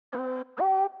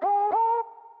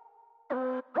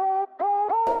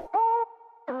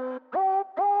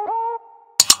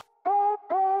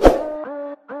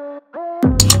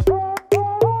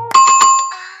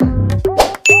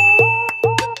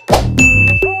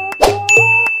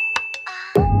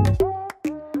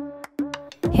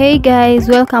Hey guys,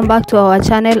 welcome back to our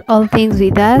channel All Things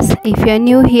With Us. If you're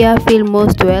new here, feel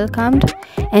most welcomed,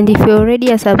 and if you're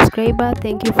already a subscriber,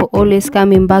 thank you for always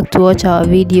coming back to watch our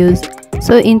videos.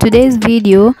 So in today's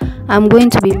video, I'm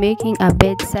going to be making a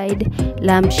bedside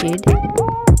lampshade.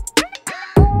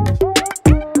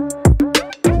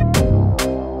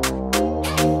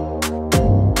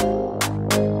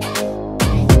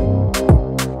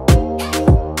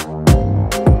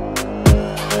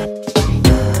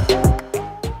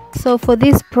 So for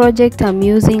this project, I'm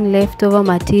using leftover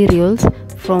materials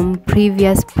from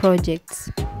previous projects,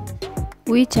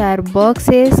 which are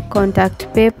boxes,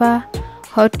 contact paper,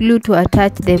 hot glue to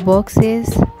attach the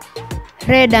boxes,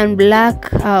 red and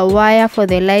black wire for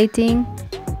the lighting,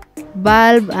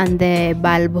 bulb, and the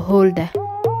bulb holder.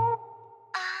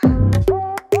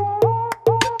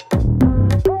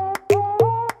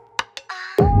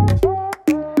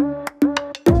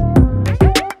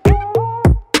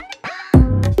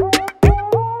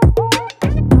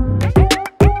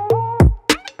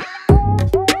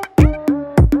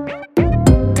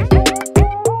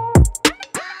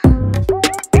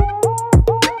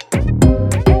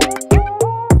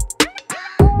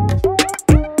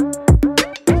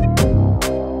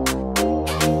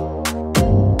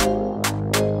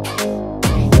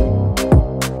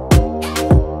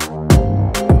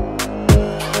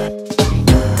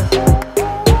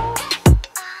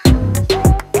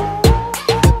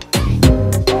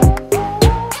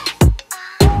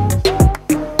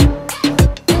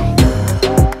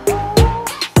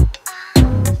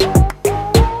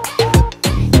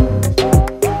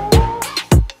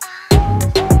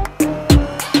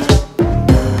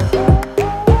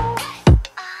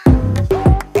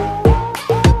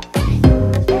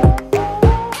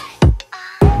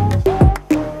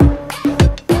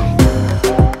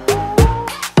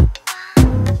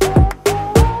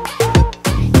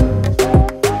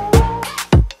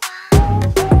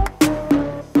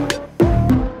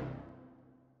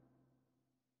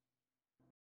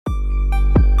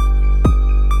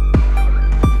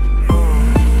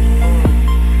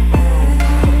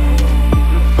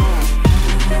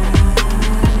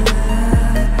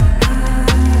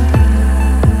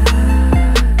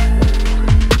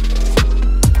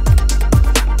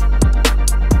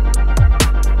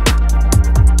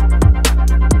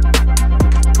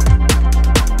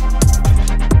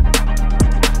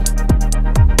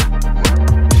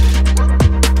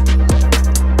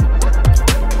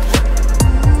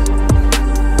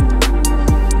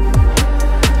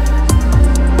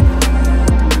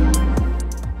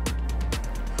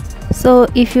 So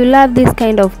if you love this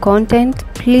kind of content,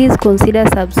 please consider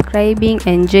subscribing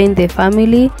and join the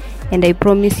family, and I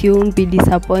promise you won't be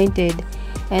disappointed.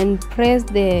 And press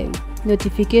the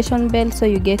notification bell so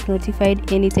you get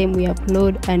notified anytime we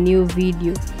upload a new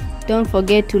video. Don't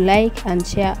forget to like and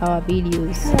share our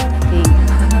videos. Thank you.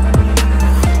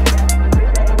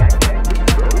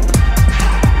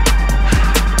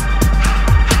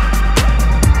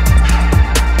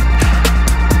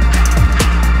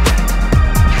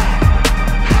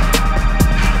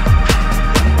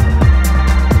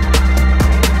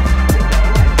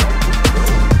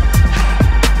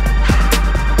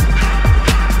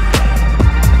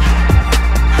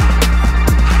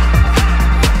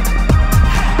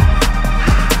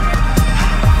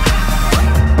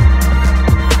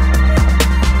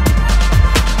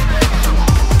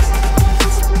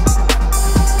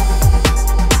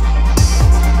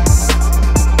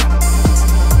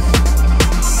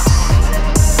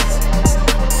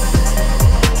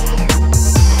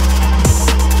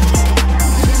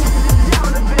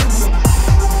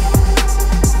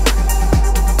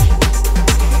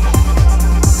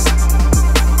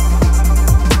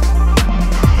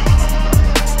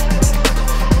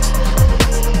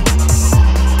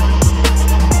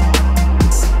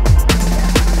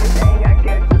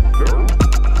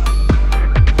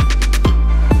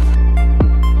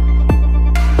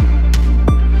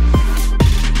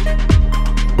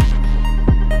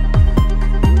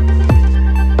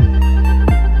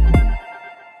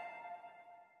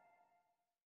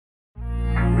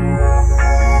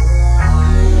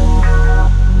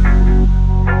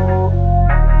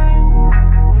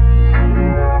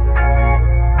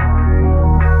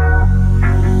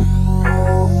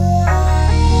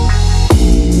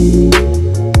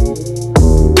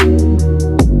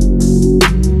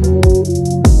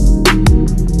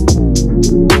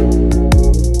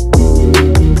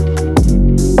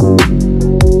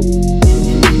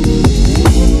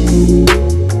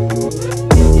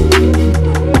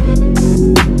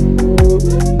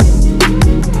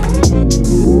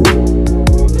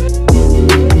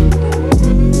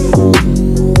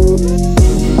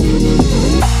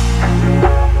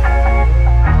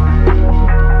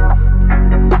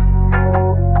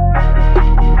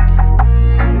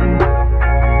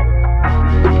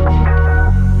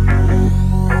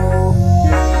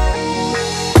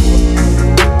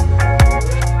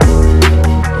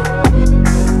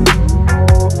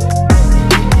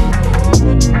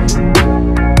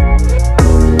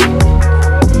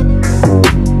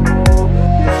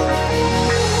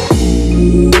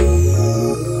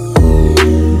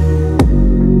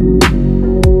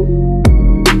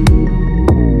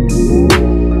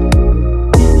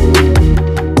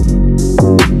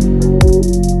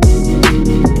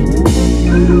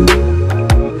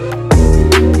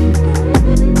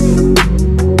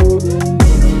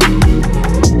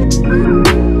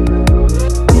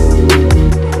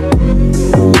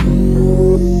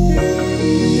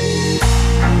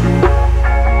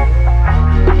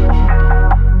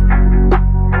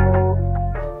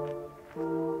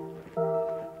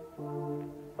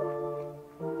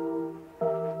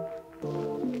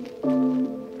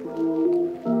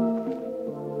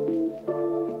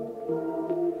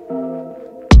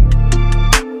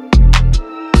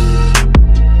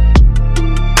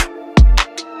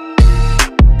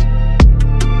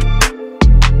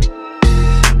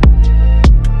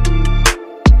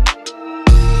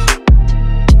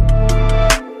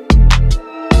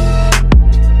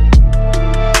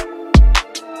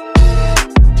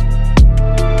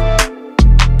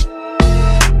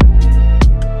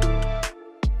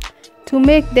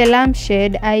 make the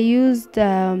lampshade, I used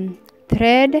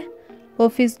thread,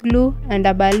 office glue and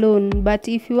a balloon. But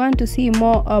if you want to see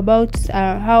more about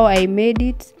how I made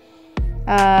it,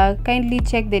 kindly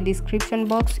check the description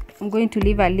box. I'm going to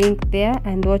leave a link there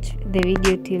and watch the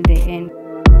video till the end.